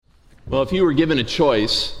Well, if you were given a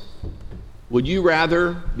choice, would you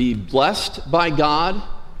rather be blessed by God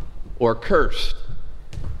or cursed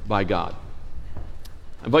by God?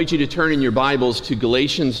 I invite you to turn in your Bibles to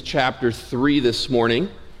Galatians chapter 3 this morning.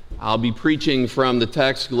 I'll be preaching from the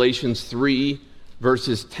text Galatians 3,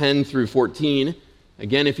 verses 10 through 14.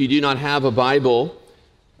 Again, if you do not have a Bible,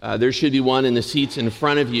 there should be one in the seats in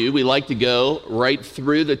front of you. We like to go right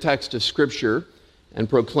through the text of Scripture and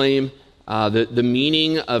proclaim the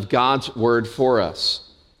meaning of God's word for us.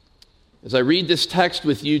 As I read this text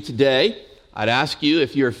with you today, I'd ask you,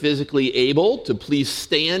 if you're physically able, to please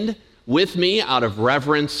stand with me out of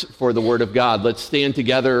reverence for the word of God. Let's stand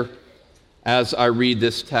together as I read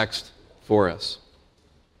this text for us.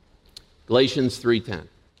 Galatians 3:10.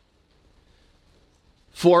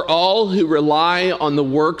 For all who rely on the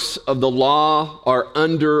works of the law are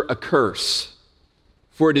under a curse.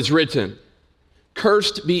 For it is written,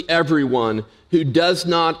 "Cursed be everyone who does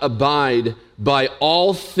not abide by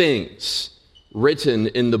all things written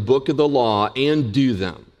in the book of the law and do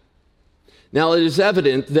them." Now it is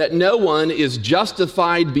evident that no one is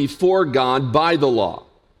justified before God by the law,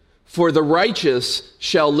 for the righteous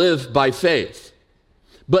shall live by faith.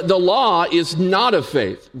 But the law is not of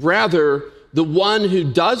faith. Rather, the one who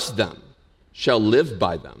does them shall live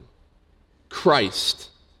by them. Christ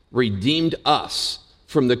redeemed us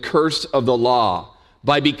from the curse of the law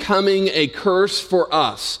by becoming a curse for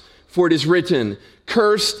us. For it is written,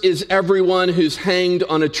 "Cursed is everyone who's hanged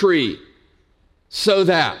on a tree," so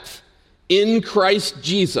that in Christ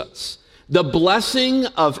Jesus the blessing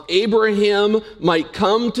of Abraham might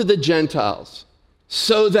come to the Gentiles,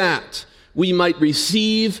 so that we might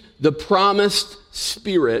receive the promised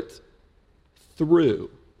Spirit through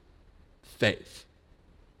faith.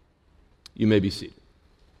 You may be seated.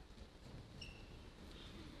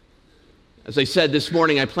 As I said this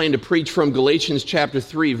morning, I plan to preach from Galatians chapter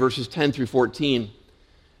 3, verses 10 through 14.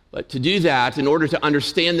 But to do that, in order to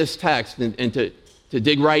understand this text and to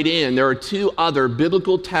dig right in, there are two other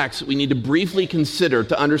biblical texts that we need to briefly consider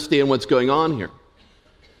to understand what's going on here.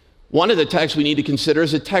 One of the texts we need to consider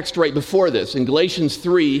is a text right before this, in Galatians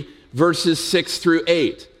 3, verses 6 through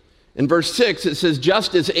 8. In verse 6, it says,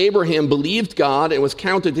 "Just as Abraham believed God and was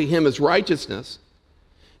counted to him as righteousness,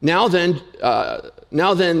 now then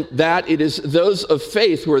that it is those of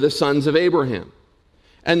faith who are the sons of Abraham.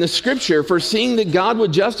 And the scripture, foreseeing that God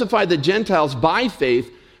would justify the Gentiles by faith,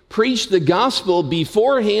 preached the gospel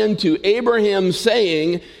beforehand to Abraham,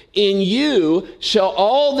 saying, 'In you shall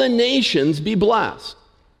all the nations be blessed.'"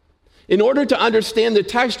 In order to understand the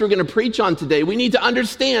text we're going to preach on today, we need to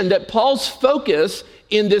understand that Paul's focus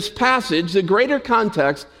in this passage, the greater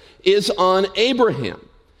context, is on Abraham.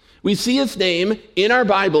 We see his name in our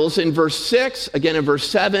Bibles in verse 6, again in verse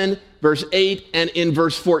 7, verse 8, and in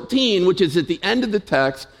verse 14, which is at the end of the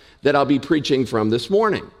text that I'll be preaching from this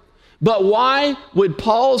morning. But why would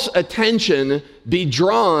Paul's attention be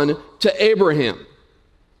drawn to Abraham?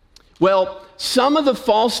 Well, some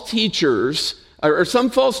false teachers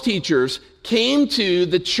came to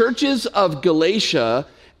the churches of Galatia,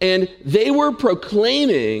 and they were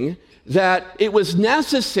proclaiming that it was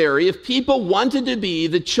necessary, if people wanted to be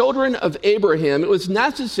the children of Abraham, it was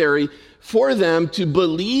necessary for them to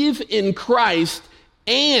believe in Christ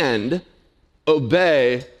and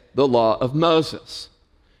obey the law of Moses.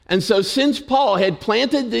 And so since Paul had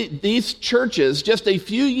planted these churches just a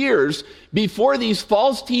few years before these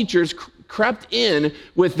false teachers crept in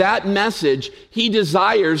with that message, he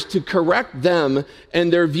desires to correct them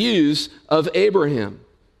and their views of Abraham.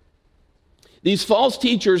 These false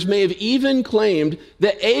teachers may have even claimed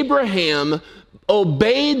that Abraham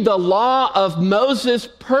obeyed the law of Moses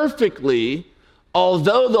perfectly,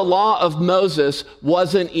 although the law of Moses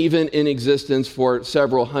wasn't even in existence for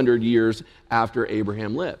several hundred years after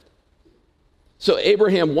Abraham lived. So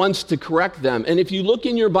Abraham wants to correct them. And if you look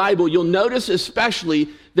in your Bible, you'll notice especially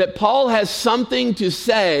that Paul has something to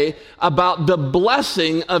say about the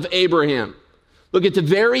blessing of Abraham. Look at the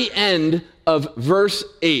very end of verse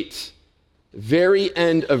 8. Very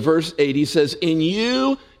end of verse 8, he says, "In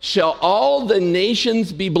you shall all the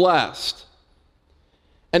nations be blessed."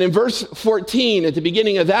 And in verse 14, at the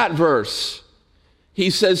beginning of that verse, he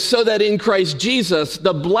says, "So that in Christ Jesus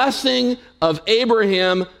the blessing of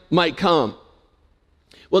Abraham might come."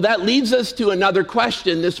 Well, that leads us to another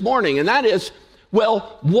question this morning, and that is,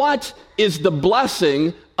 well, what is the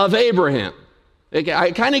blessing of Abraham?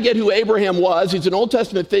 I kind of get who Abraham was. He's an Old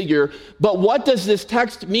Testament figure. But what does this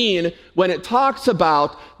text mean when it talks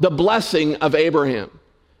about the blessing of Abraham?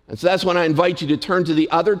 And so that's when I invite you to turn to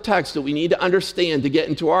the other text that we need to understand to get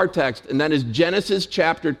into our text, and that is Genesis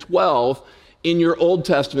chapter 12 in your Old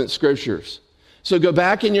Testament scriptures. So go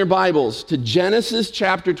back in your Bibles to Genesis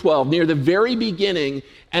chapter 12, near the very beginning,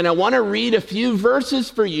 and I want to read a few verses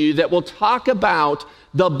for you that will talk about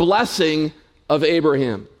the blessing of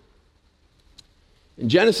Abraham. In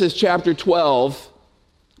Genesis chapter 12,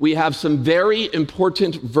 we have some very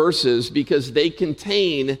important verses because they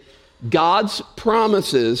contain God's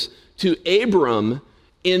promises to Abram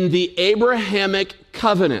in the Abrahamic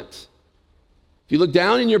covenant. If you look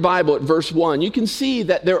down in your Bible at verse 1, you can see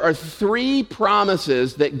that there are 3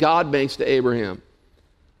 promises that God makes to Abraham.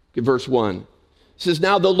 Look at verse 1. It says,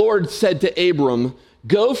 "Now the Lord said to Abram,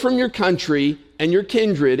 go from your country and your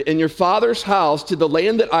kindred and your father's house to the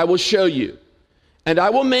land that I will show you. And I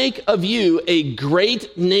will make of you a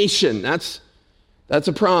great nation." That's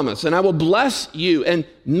a promise. "And I will bless you and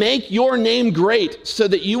make your name great so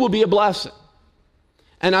that you will be a blessing.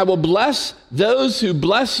 And I will bless those who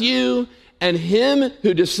bless you, and him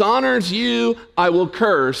who dishonors you I will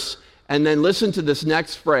curse." And then listen to this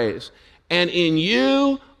next phrase. "And in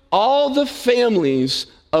you all the families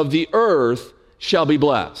of the earth shall be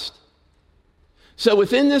blessed." So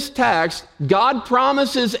within this text, God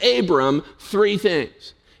promises Abram 3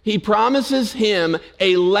 things. He promises him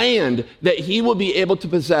a land that he will be able to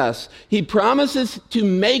possess. He promises to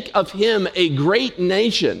make of him a great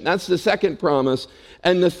nation. That's the second promise.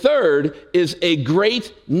 And the third is a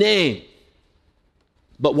great name.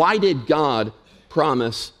 But why did God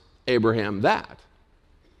promise Abraham that?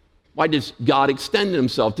 Why does God extend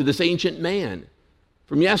himself to this ancient man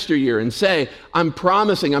from yesteryear and say, I'm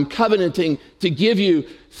covenanting to give you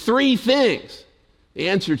 3 things? The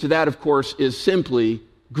answer to that, of course, is simply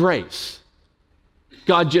grace.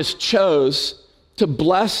 God just chose to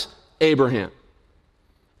bless Abraham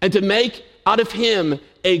and to make out of him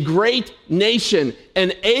a great nation.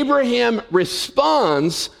 And Abraham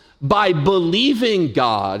responds by believing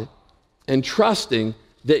God and trusting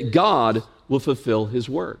that God will fulfill his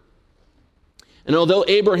word. And although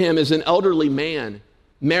Abraham is an elderly man,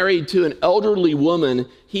 married to an elderly woman,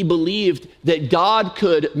 he believed that God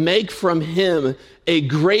could make from him a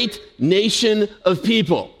great nation of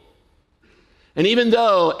people. And even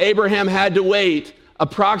though Abraham had to wait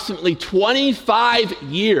approximately 25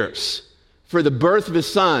 years for the birth of his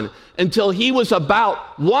son, until he was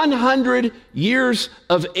about 100 years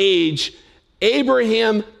of age,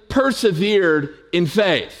 Abraham persevered in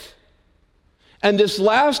faith. And this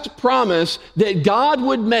last promise that God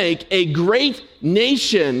would make a great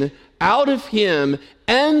nation out of him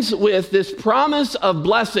ends with this promise of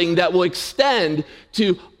blessing that will extend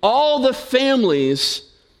to all the families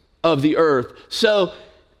of the earth. So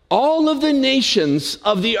all of the nations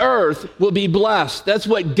of the earth will be blessed. That's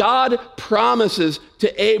what God promises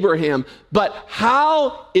to Abraham. But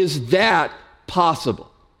how is that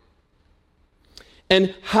possible?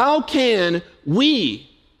 And how can we,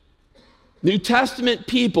 New Testament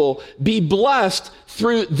people, be blessed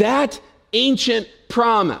through that ancient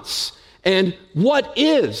promise? And what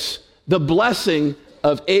is the blessing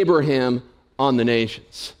of Abraham on the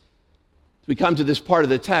nations? As we come to this part of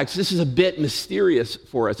the text, this is a bit mysterious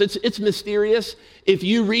for us. It's mysterious if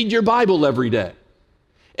you read your Bible every day.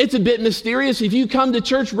 It's a bit mysterious if you come to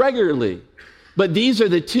church regularly. But these are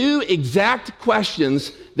the 2 exact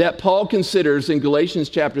questions that Paul considers in Galatians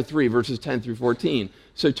chapter 3, verses 10 through 14.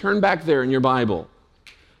 So turn back there in your Bible.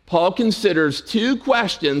 Paul considers 2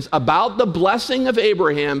 questions about the blessing of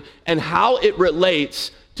Abraham and how it relates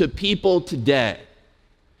to people today.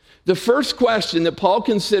 The first question that Paul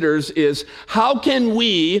considers is, how can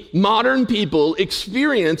we, modern people,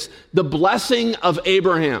 experience the blessing of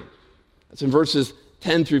Abraham? That's in verses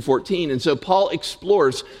 10 through 14. And so Paul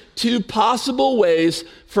explores 2 possible ways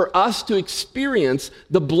for us to experience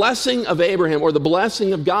the blessing of Abraham or the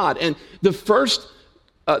blessing of God. And the first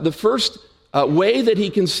way that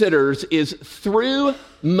he considers is through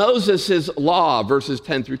Moses' law, verses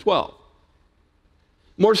 10 through 12.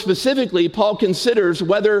 More specifically, Paul considers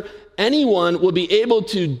whether anyone will be able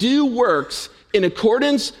to do works in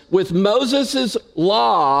accordance with Moses'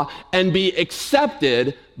 law and be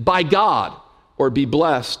accepted by God or be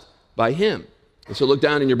blessed by him. And so look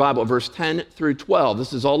down in your Bible at verse 10 through 12.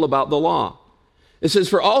 This is all about the law. It says,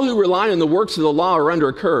 "For all who rely on the works of the law are under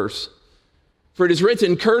a curse. For it is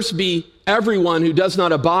written, cursed be everyone who does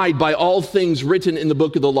not abide by all things written in the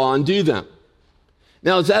book of the law and do them.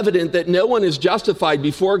 Now it's evident that no one is justified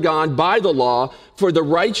before God by the law, for the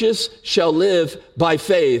righteous shall live by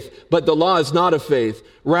faith, but the law is not of faith.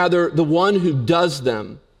 Rather, the one who does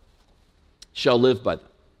them shall live by them."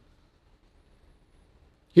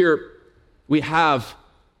 Here we have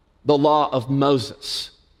the law of Moses,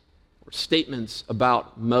 or statements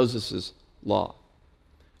about Moses' law.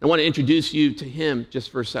 I want to introduce you to him just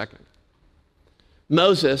for a second.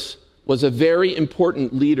 Moses was a very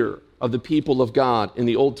important leader of the people of God in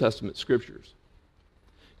the Old Testament scriptures.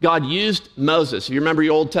 God used Moses, if you remember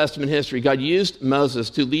your Old Testament history, God used Moses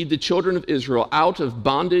to lead the children of Israel out of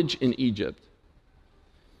bondage in Egypt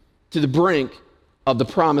to the brink of the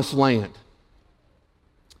promised land.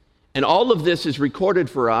 And all of this is recorded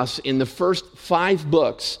for us in the first 5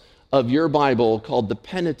 books of your Bible called the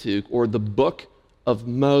Pentateuch, or the Book of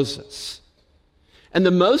Moses. And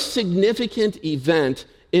the most significant event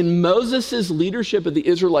in Moses' leadership of the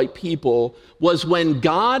Israelite people was when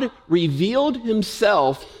God revealed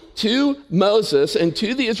himself to Moses and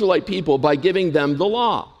to the Israelite people by giving them the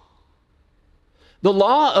law. The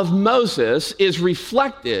law of Moses is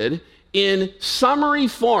reflected in summary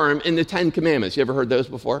form in the 10 Commandments. You ever heard those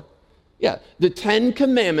before? Yeah, the 10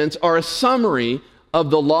 Commandments are a summary of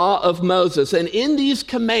the law of Moses. And in these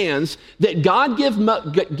commands that God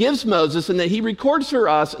gives Moses and that he records for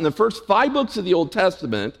us in the first 5 books of the Old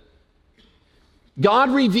Testament,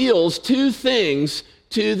 God reveals 2 things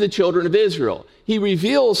to the children of Israel. He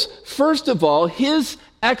reveals, first of all, his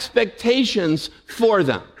expectations for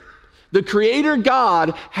them. The Creator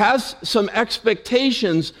God has some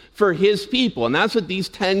expectations for his people, and that's what these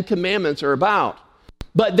 10 commandments are about.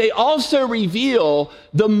 But they also reveal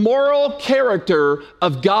the moral character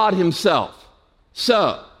of God himself.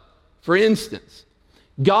 So, for instance,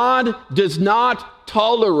 God does not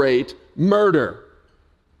tolerate murder.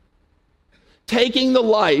 Taking the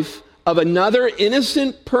life of another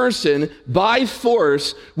innocent person by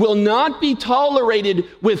force will not be tolerated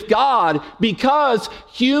with God, because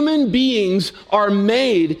human beings are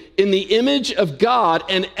made in the image of God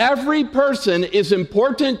and every person is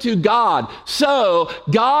important to God. So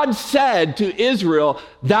God said to Israel,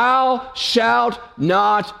 "Thou shalt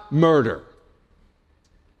not murder."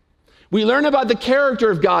 We learn about the character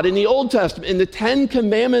of God in the Old Testament, in the 10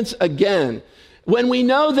 Commandments again, when we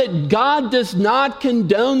know that God does not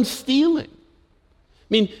condone stealing. I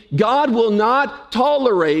mean, God will not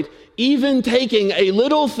tolerate even taking a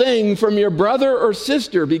little thing from your brother or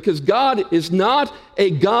sister, because God is not a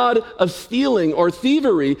God of stealing or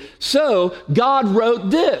thievery. So God wrote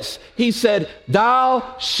this. He said,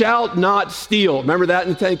 "Thou shalt not steal." Remember that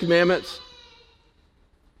in the 10 Commandments?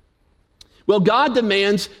 Well, God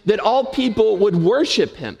demands that all people would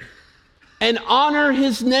worship him and honor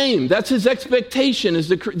his name. That's his expectation as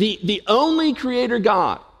the only creator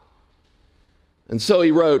God. And so he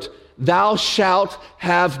wrote, "Thou shalt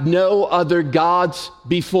have no other gods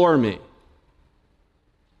before me."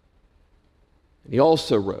 And he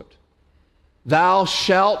also wrote, "Thou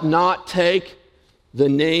shalt not take the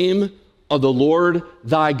name of the Lord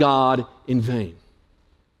thy God in vain."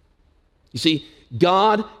 You see,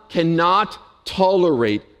 God cannot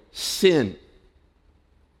tolerate sin,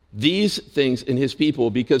 these things in his people,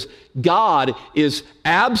 because God is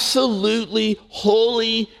absolutely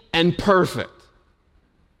holy and perfect.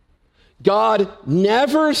 God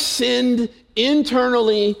never sinned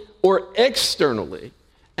internally or externally,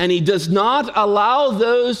 and he does not allow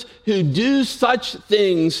those who do such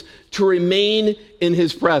things to remain in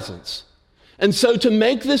his presence. And so, to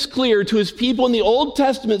make this clear to his people in the Old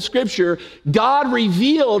Testament scripture, God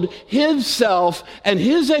revealed himself and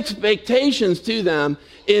his expectations to them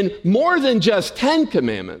in more than just 10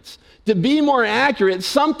 commandments. To be more accurate,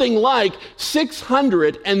 something like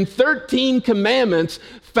 613 commandments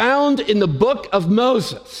found in the book of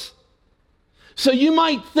Moses. So you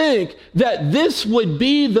might think that this would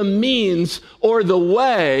be the means or the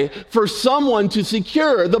way for someone to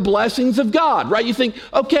secure the blessings of God, right? You think,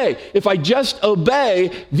 okay, if I just obey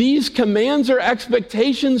these commands or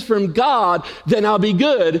expectations from God, then I'll be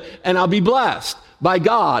good and I'll be blessed by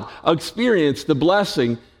God. I'll experience the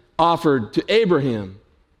blessing offered to Abraham.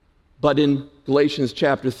 But in Galatians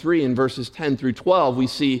chapter 3 and verses 10 through 12, we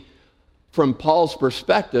see from Paul's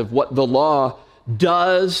perspective what the law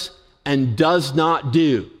does and does not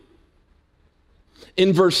do.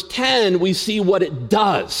 In verse 10, we see what it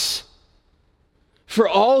does. "For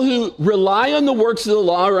all who rely on the works of the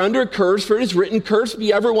law are under a curse, for it is written, 'Cursed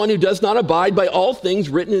be everyone who does not abide by all things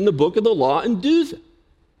written in the book of the law and do them.'"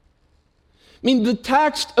 I mean, the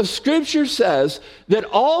text of Scripture says that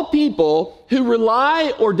all people who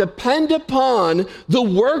rely or depend upon the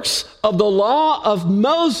works of the law of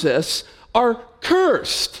Moses are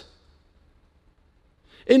cursed.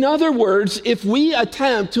 In other words, if we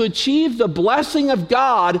attempt to achieve the blessing of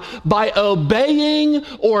God by obeying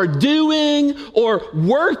or doing or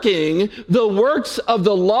working the works of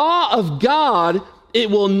the law of God,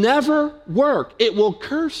 it will never work. It will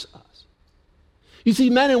curse us. You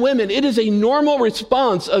see, men and women, it is a normal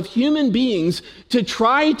response of human beings to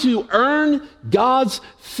try to earn God's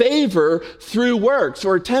favor through works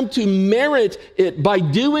or attempt to merit it by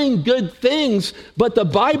doing good things. But the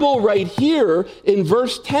Bible right here in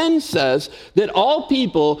verse 10 says that all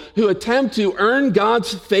people who attempt to earn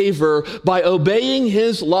God's favor by obeying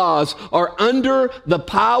his laws are under the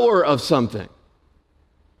power of something.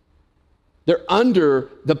 They're under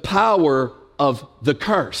the power of the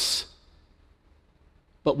curse.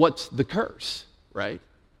 But what's the curse, right?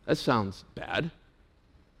 That sounds bad.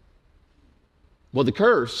 Well, the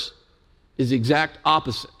curse is the exact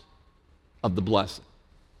opposite of the blessing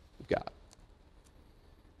of God.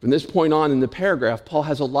 From this point on in the paragraph, Paul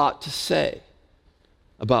has a lot to say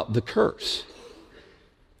about the curse.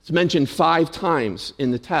 It's mentioned 5 times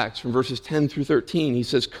in the text from verses 10 through 13. He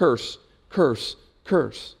says, curse, curse,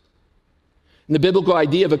 curse. And the biblical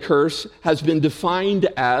idea of a curse has been defined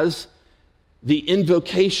as the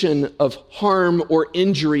invocation of harm or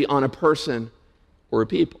injury on a person or a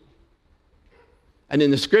people. And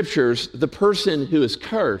in the scriptures, the person who is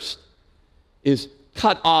cursed is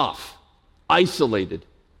cut off, isolated,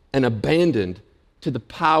 and abandoned to the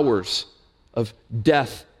powers of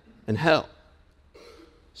death and hell.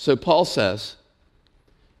 So Paul says,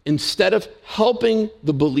 instead of helping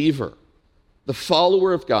the believer, the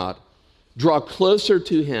follower of God, draw closer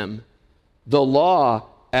to him, the law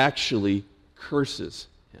actually curses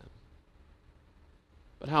him.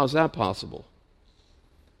 But how is that possible?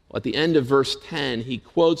 Well, at the end of verse 10, he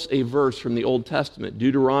quotes a verse from the Old Testament,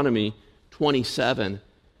 Deuteronomy 27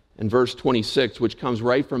 and verse 26, which comes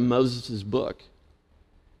right from Moses' book.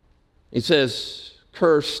 He says,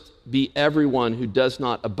 cursed be everyone who does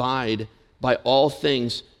not abide by all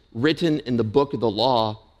things written in the book of the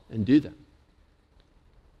law and do them.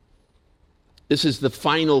 This is the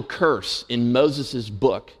final curse in Moses'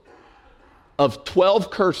 book of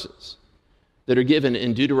 12 curses that are given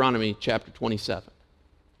in Deuteronomy chapter 27.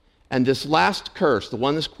 And this last curse, the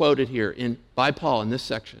one that's quoted here by Paul in this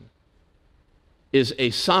section, is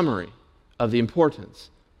a summary of the importance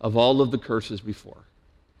of all of the curses before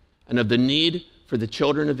and of the need for the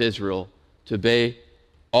children of Israel to obey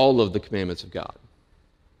all of the commandments of God.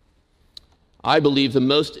 I believe the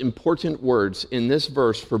most important words in this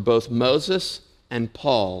verse for both Moses and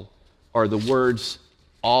Paul are the words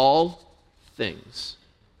all things.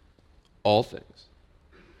 All things.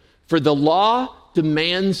 For the law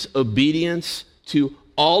demands obedience to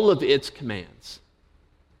all of its commands.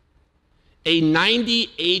 A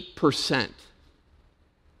 98%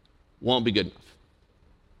 won't be good enough.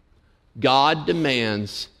 God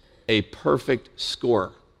demands a perfect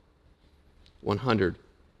score. 100%.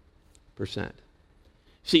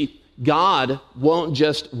 See, God won't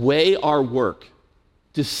just weigh our work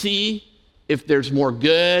to see if there's more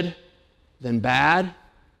good than bad.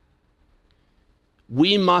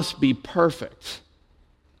 We must be perfect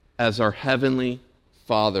as our heavenly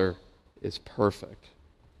Father is perfect.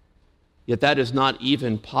 Yet that is not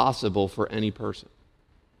even possible for any person.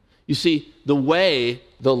 You see, the way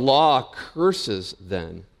the law curses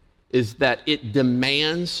then is that it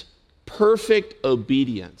demands perfect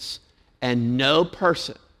obedience, and no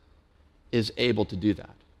person is able to do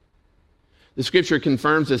that. The scripture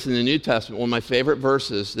confirms this in the New Testament. One of my favorite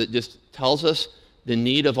verses that just tells us the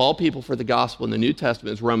need of all people for the gospel in the New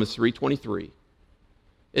Testament is Romans 3:23.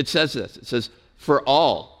 It says this. It says, for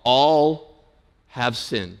all have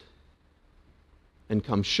sinned and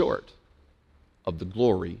come short of the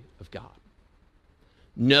glory of God.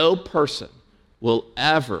 No person will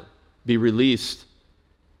ever be released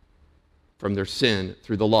from their sin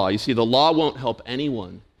through the law. You see, the law won't help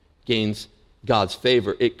anyone gain God's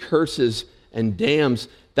favor. It curses and damns.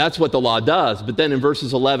 That's what the law does. But then in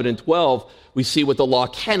verses 11 and 12, we see what the law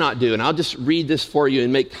cannot do. And I'll just read this for you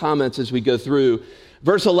and make comments as we go through.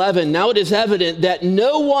 Verse 11, now it is evident that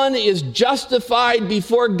no one is justified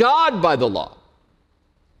before God by the law.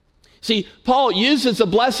 See, Paul uses the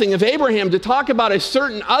blessing of Abraham to talk about a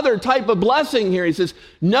certain other type of blessing here. He says,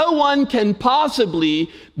 no one can possibly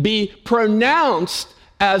be pronounced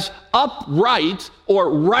as upright or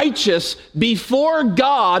righteous before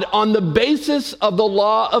God on the basis of the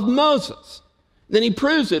law of Moses. Then he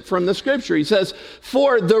proves it from the scripture. He says,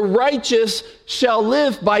 for the righteous shall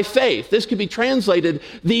live by faith. This could be translated,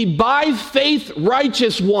 the by faith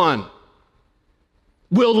righteous one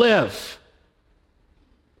will live.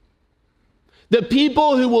 The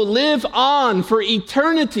people who will live on for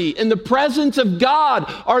eternity in the presence of God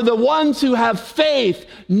are the ones who have faith,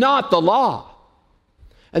 not the law.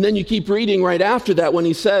 And then you keep reading right after that when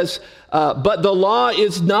he says, but the law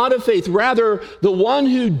is not of faith. Rather, the one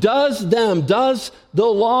who does them, does the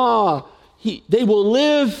law, they will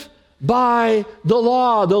live by the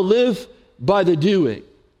law. They'll live by the doing.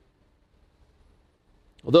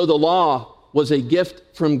 Although the law was a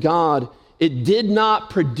gift from God, it did not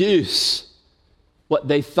produce what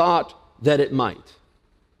they thought that it might.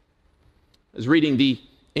 I was reading the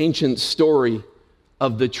ancient story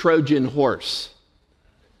of the Trojan horse.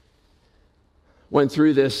 Went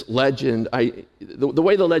through this legend. The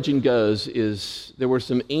way the legend goes is there were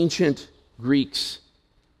some ancient Greeks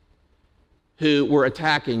who were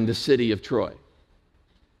attacking the city of Troy.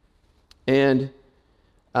 And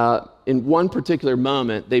in one particular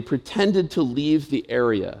moment, they pretended to leave the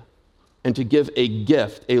area and to give a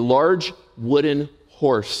gift, a large wooden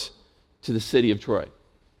horse, to the city of Troy.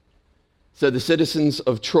 So the citizens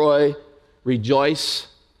of Troy rejoice.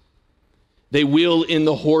 They wheel in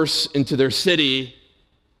the horse into their city,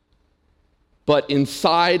 but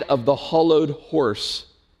inside of the hollowed horse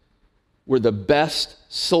were the best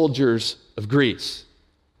soldiers of Greece.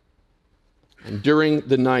 And during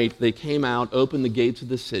the night, they came out, opened the gates of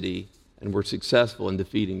the city, and were successful in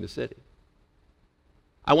defeating the city.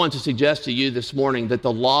 I want to suggest to you this morning that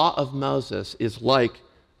the law of Moses is like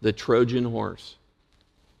the Trojan horse.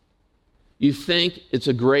 You think it's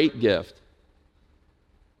a great gift,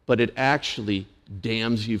 but it actually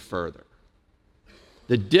damns you further.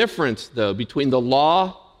 The difference, though, between the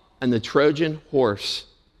law and the Trojan horse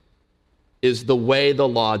is the way the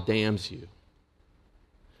law damns you.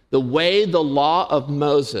 The way the law of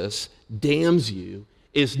Moses damns you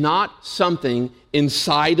is not something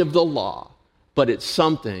inside of the law, but it's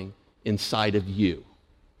something inside of you.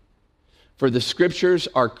 For the scriptures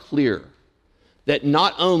are clear that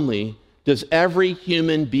not only does every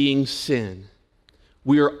human being sin,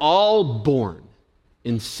 we are all born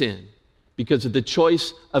in sin because of the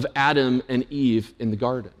choice of Adam and Eve in the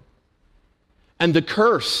garden. And the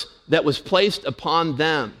curse that was placed upon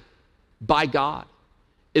them by God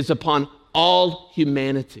is upon all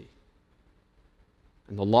humanity.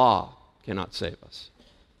 And the law cannot save us.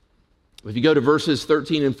 If you go to verses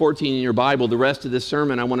 13 and 14 in your Bible, the rest of this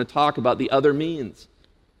sermon, I want to talk about the other means.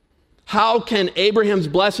 How can Abraham's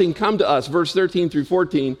blessing come to us? Verse 13 through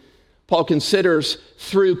 14, Paul considers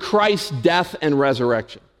through Christ's death and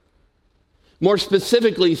resurrection. More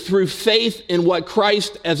specifically, through faith in what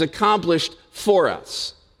Christ has accomplished for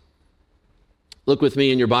us. Look with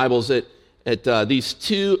me in your Bibles at these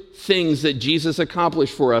two things that Jesus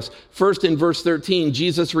accomplished for us. First, in verse 13,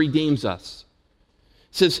 Jesus redeems us.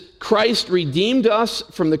 It says, Christ redeemed us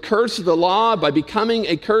from the curse of the law by becoming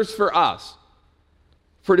a curse for us.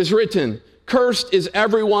 For it is written, cursed is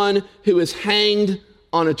everyone who is hanged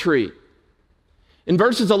on a tree. In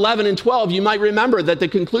verses 11 and 12, you might remember that the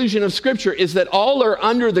conclusion of Scripture is that all are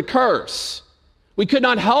under the curse. We could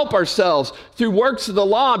not help ourselves through works of the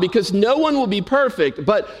law because no one will be perfect,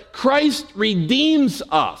 but Christ redeems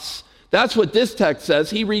us. That's what this text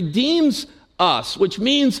says. He redeems us, which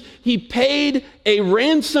means he paid a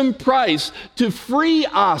ransom price to free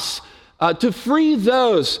us, to free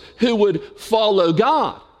those who would follow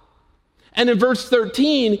God. And in verse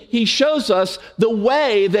 13, he shows us the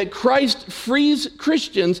way that Christ frees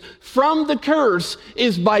Christians from the curse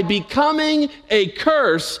is by becoming a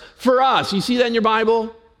curse for us. You see that in your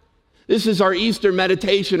Bible? This is our Easter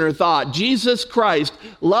meditation or thought. Jesus Christ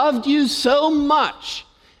loved you so much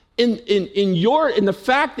in the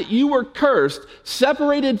fact that you were cursed,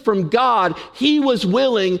 separated from God, he was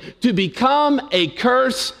willing to become a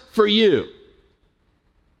curse for you.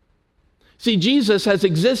 See, Jesus has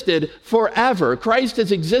existed forever. Christ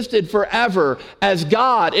has existed forever as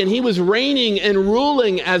God, and he was reigning and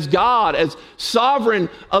ruling as God, as sovereign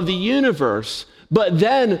of the universe. But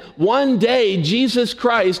then one day, Jesus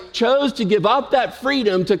Christ chose to give up that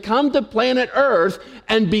freedom to come to planet Earth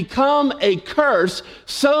and become a curse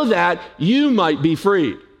so that you might be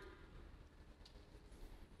freed.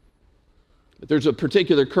 But there's a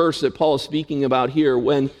particular curse that Paul is speaking about here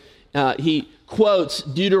when he quotes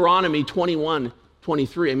Deuteronomy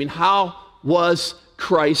 21:23. I mean, how was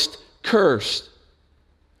Christ cursed?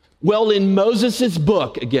 Well, in Moses'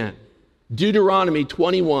 book, again, Deuteronomy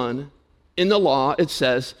 21, in the law, it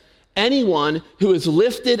says, anyone who is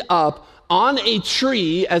lifted up on a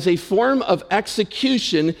tree as a form of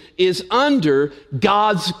execution is under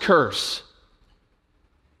God's curse.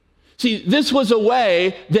 See, this was a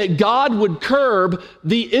way that God would curb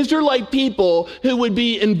the Israelite people who would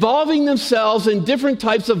be involving themselves in different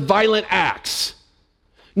types of violent acts.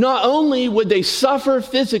 Not only would they suffer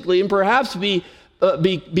physically and perhaps be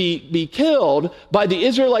killed by the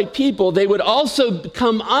Israelite people, they would also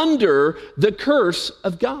come under the curse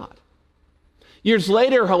of God. Years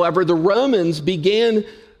later, however, the Romans began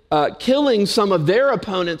killing some of their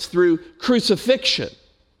opponents through crucifixion,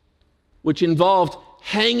 which involved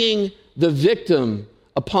hanging the victim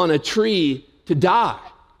upon a tree to die.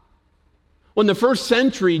 Well, in the first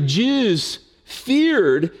century, Jews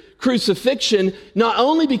feared crucifixion not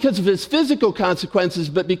only because of its physical consequences,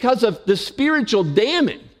 but because of the spiritual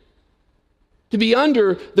damning, to be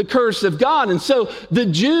under the curse of God. And so the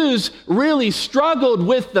Jews really struggled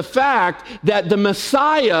with the fact that the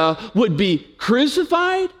Messiah would be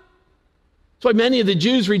crucified. That's why many of the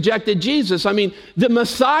Jews rejected Jesus. I mean, the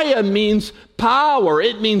Messiah means power.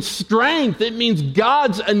 It means strength. It means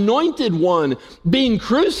God's anointed one. Being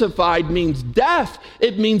crucified means death.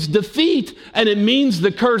 It means defeat. And it means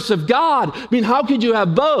the curse of God. I mean, how could you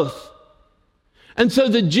have both? And so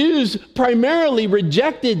the Jews primarily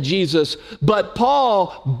rejected Jesus, but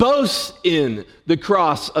Paul boasts in the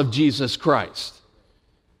cross of Jesus Christ.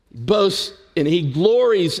 Boasts, and he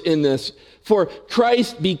glories in this. For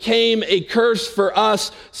Christ became a curse for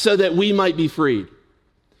us so that we might be freed.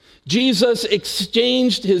 Jesus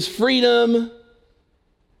exchanged his freedom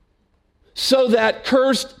so that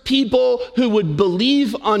cursed people who would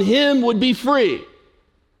believe on him would be free.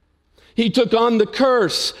 He took on the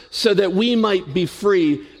curse so that we might be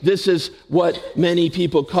free. This is what many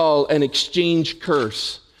people call an exchange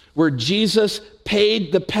curse, where Jesus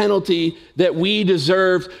paid the penalty that we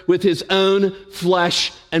deserved with his own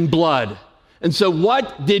flesh and blood. And so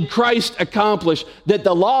what did Christ accomplish that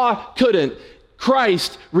the law couldn't?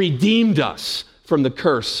 Christ redeemed us from the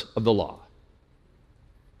curse of the law.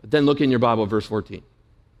 But then look in your Bible, verse 14.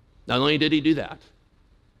 Not only did he do that,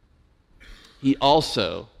 he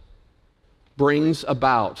also brings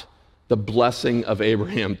about the blessing of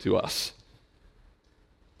Abraham to us.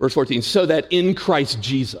 Verse 14, so that in Christ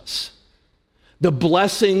Jesus, the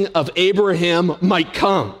blessing of Abraham might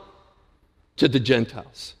come to the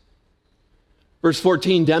Gentiles. Verse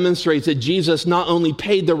 14 demonstrates that Jesus not only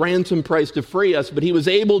paid the ransom price to free us, but he was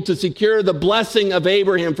able to secure the blessing of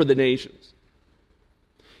Abraham for the nations.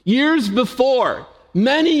 Years before,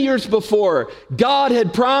 many years before, God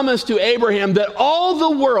had promised to Abraham that all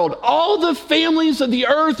the world, all the families of the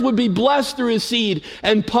earth would be blessed through his seed.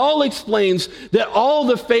 And Paul explains that all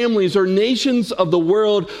the families or nations of the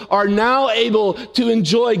world are now able to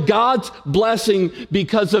enjoy God's blessing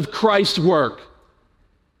because of Christ's work.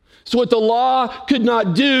 So what the law could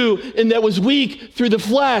not do and that was weak through the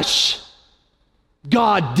flesh,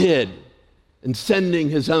 God did in sending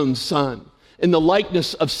his own son in the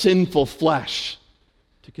likeness of sinful flesh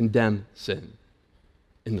to condemn sin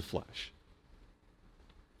in the flesh.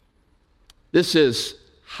 This is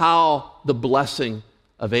how the blessing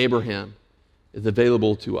of Abraham is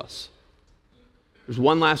available to us. There's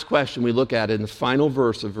one last question we look at in the final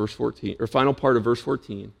verse of verse 14, or final part of verse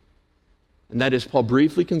 14. And that is, Paul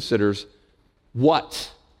briefly considers,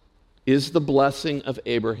 what is the blessing of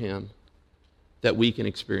Abraham that we can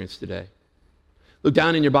experience today? Look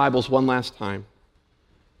down in your Bibles one last time.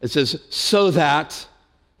 It says, so that,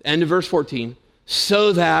 end of verse 14,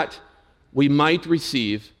 so that we might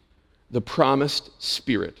receive the promised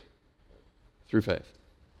Spirit through faith.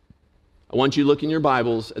 I want you to look in your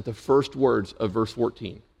Bibles at the first words of verse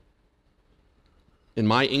 14. In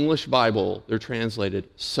my English Bible, they're translated,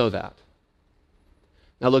 so that.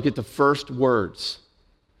 Now look at the first words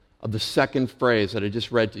of the second phrase that I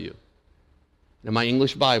just read to you. In my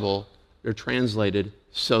English Bible, they're translated,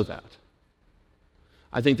 so that.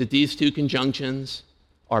 I think that these two conjunctions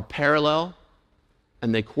are parallel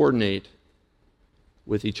and they coordinate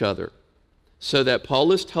with each other. So that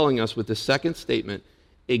Paul is telling us with the second statement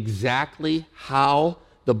exactly how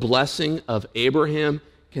the blessing of Abraham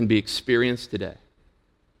can be experienced today.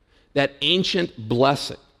 That ancient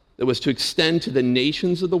blessing that was to extend to the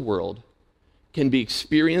nations of the world can be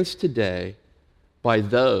experienced today by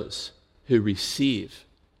those who receive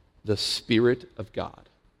the Spirit of God.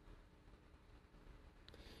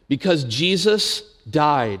 Because Jesus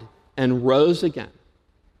died and rose again,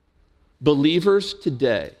 believers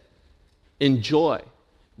today enjoy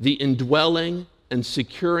the indwelling and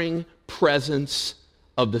securing presence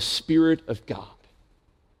of the Spirit of God.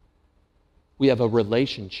 We have a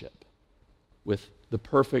relationship with the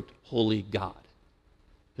perfect, holy God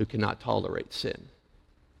who cannot tolerate sin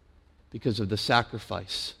because of the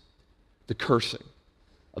sacrifice, the cursing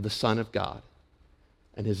of the Son of God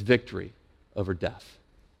and his victory over death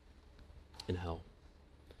and hell.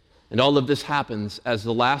 And all of this happens, as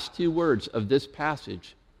the last two words of this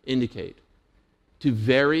passage indicate, two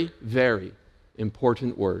very, very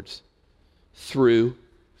important words: through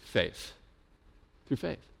faith. Through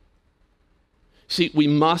faith. See, we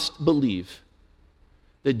must believe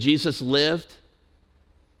that Jesus lived,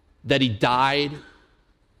 that he died,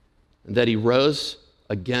 and that he rose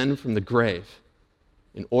again from the grave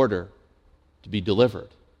in order to be delivered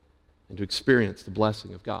and to experience the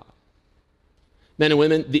blessing of God. Men and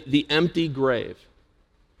women, the empty grave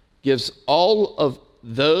gives all of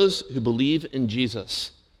those who believe in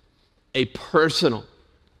Jesus a personal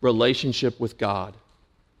relationship with God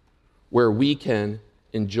where we can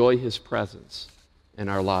enjoy his presence in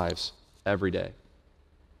our lives every day.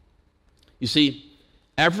 You see,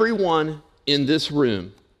 everyone in this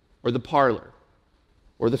room, or the parlor,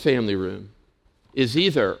 or the family room, is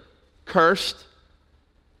either cursed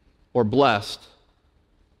or blessed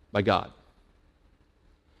by God.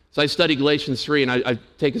 So I studied Galatians 3, and I've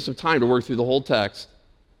taken some time to work through the whole text.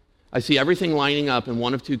 I see everything lining up in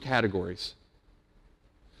one of two categories.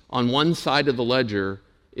 On one side of the ledger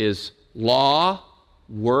is law,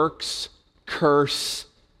 works, curse,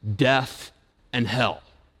 death, and hell.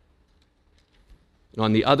 And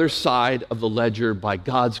on the other side of the ledger, by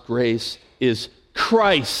God's grace, is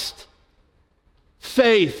Christ,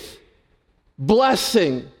 faith,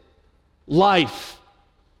 blessing, life,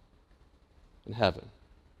 and heaven.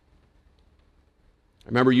 I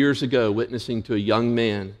remember years ago witnessing to a young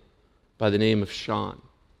man by the name of Sean.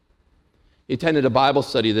 He attended a Bible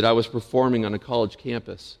study that I was performing on a college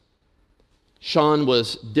campus. Sean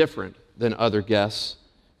was different than other guests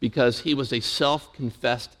because he was a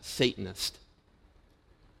self-confessed Satanist.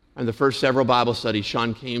 And the first several Bible studies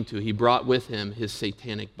Sean came to, he brought with him his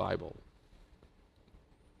satanic Bible.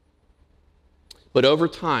 But over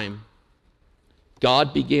time,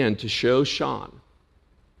 God began to show Sean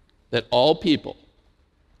that all people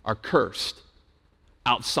are cursed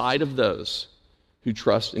outside of those who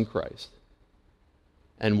trust in Christ.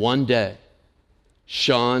 And one day,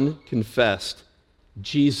 Sean confessed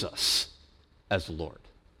Jesus as Lord.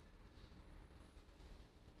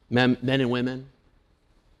 Men and women,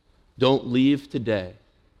 don't leave today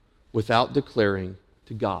without declaring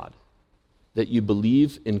to God that you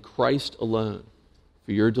believe in Christ alone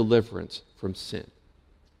for your deliverance from sin.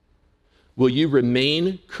 Will you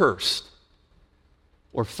remain cursed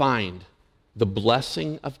or find the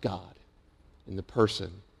blessing of God in the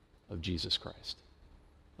person of Jesus Christ?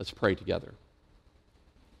 Let's pray together.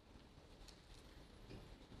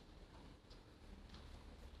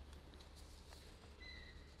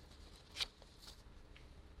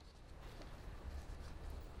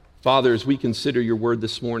 Father, as we consider your word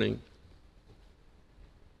this morning,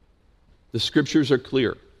 the scriptures are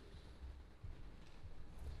clear.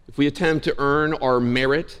 If we attempt to earn our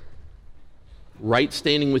merit, right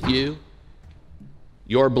standing with you,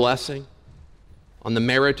 your blessing, on the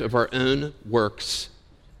merit of our own works,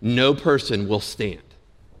 no person will stand.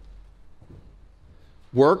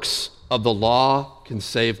 Works of the law can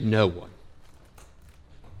save no one.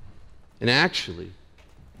 And actually,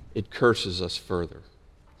 it curses us further.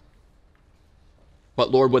 But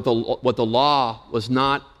Lord, what the law was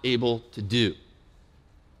not able to do,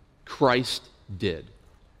 Christ did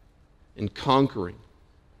in conquering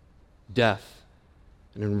death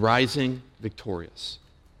and in rising victorious.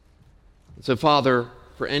 And so, Father,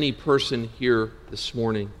 for any person here this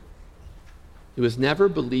morning who has never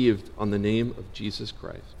believed on the name of Jesus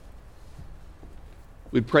Christ,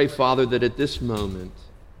 we pray, Father, that at this moment,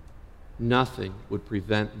 nothing would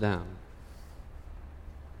prevent them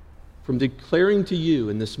from declaring to you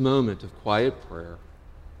in this moment of quiet prayer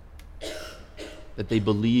that they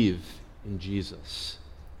believe in Jesus,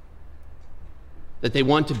 that they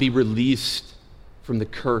want to be released from the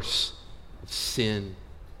curse of sin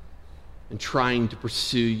and trying to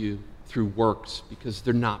pursue you through works because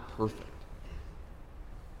they're not perfect,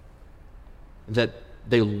 and that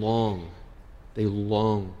they long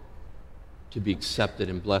to be accepted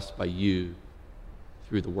and blessed by you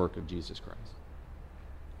through the work of Jesus Christ.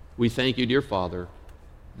 We thank you, dear Father,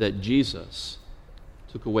 that Jesus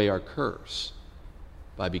took away our curse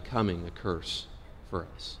by becoming a curse for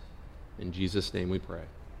us. In Jesus' name we pray.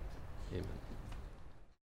 Amen.